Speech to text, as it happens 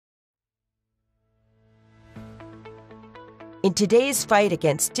In today's fight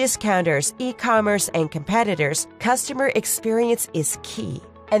against discounters, e-commerce, and competitors, customer experience is key,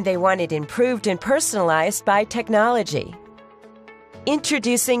 and they want it improved and personalized by technology.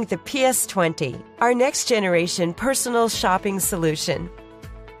 Introducing the PS20, our next-generation personal shopping solution.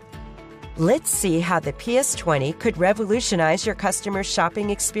 Let's see how the PS20 could revolutionize your customer's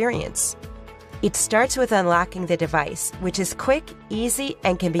shopping experience. It starts with unlocking the device, which is quick, easy,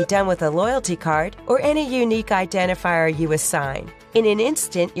 and can be done with a loyalty card or any unique identifier you assign. In an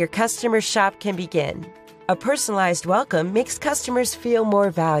instant, your customer's shop can begin. A personalized welcome makes customers feel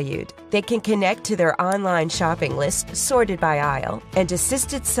more valued. They can connect to their online shopping list sorted by aisle, and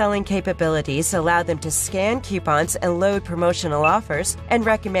assisted selling capabilities allow them to scan coupons and load promotional offers and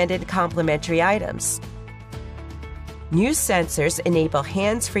recommended complimentary items. New sensors enable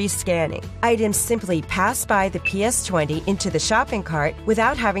hands-free scanning. Items simply pass by the PS20 into the shopping cart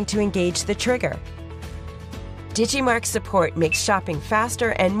without having to engage the trigger. Digimarc support makes shopping faster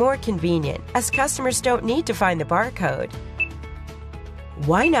and more convenient, as customers don't need to find the barcode.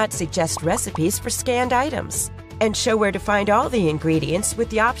 Why not suggest recipes for scanned items and show where to find all the ingredients with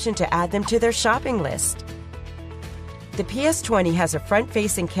the option to add them to their shopping list? The PS20 has a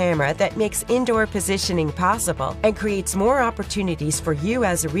front-facing camera that makes indoor positioning possible and creates more opportunities for you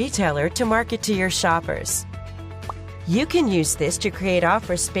as a retailer to market to your shoppers. You can use this to create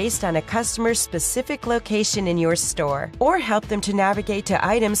offers based on a customer's specific location in your store, or help them to navigate to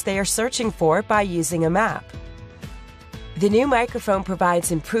items they are searching for by using a map. The new microphone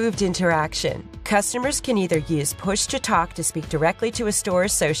provides improved interaction. Customers can either use push-to-talk to speak directly to a store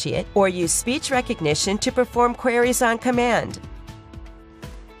associate or use speech recognition to perform queries on command.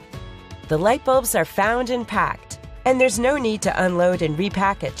 The light bulbs are found and packed, and there's no need to unload and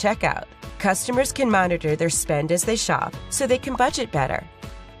repack at checkout. Customers can monitor their spend as they shop so they can budget better.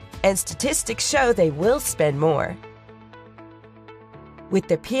 And statistics show they will spend more. With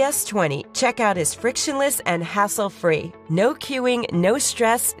the PS20, checkout is frictionless and hassle-free. No queuing, no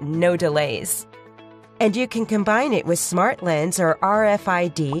stress, no delays. And you can combine it with Smart Lens or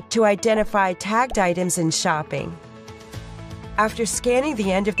RFID to identify tagged items in shopping. After scanning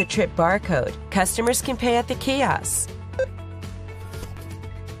the end-of-the-trip barcode, customers can pay at the kiosk.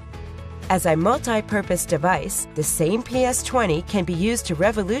 As a multi-purpose device, the same PS20 can be used to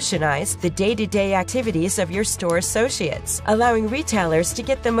revolutionize the day-to-day activities of your store associates, allowing retailers to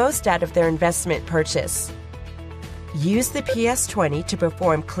get the most out of their investment purchase. Use the PS20 to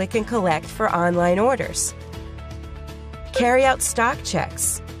perform click and collect for online orders. Carry out stock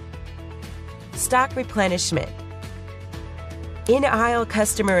checks, stock replenishment, in-aisle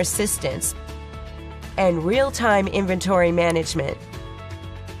customer assistance, and real-time inventory management.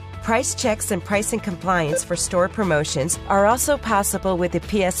 Price checks and pricing compliance for store promotions are also possible with the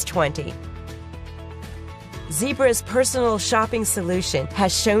PS20. Zebra's personal shopping solution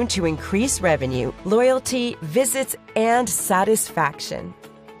has shown to increase revenue, loyalty, visits, and satisfaction.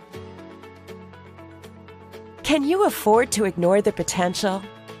 Can you afford to ignore the potential?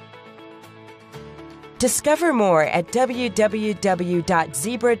 Discover more at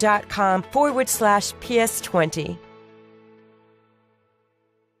www.zebra.com/PS20.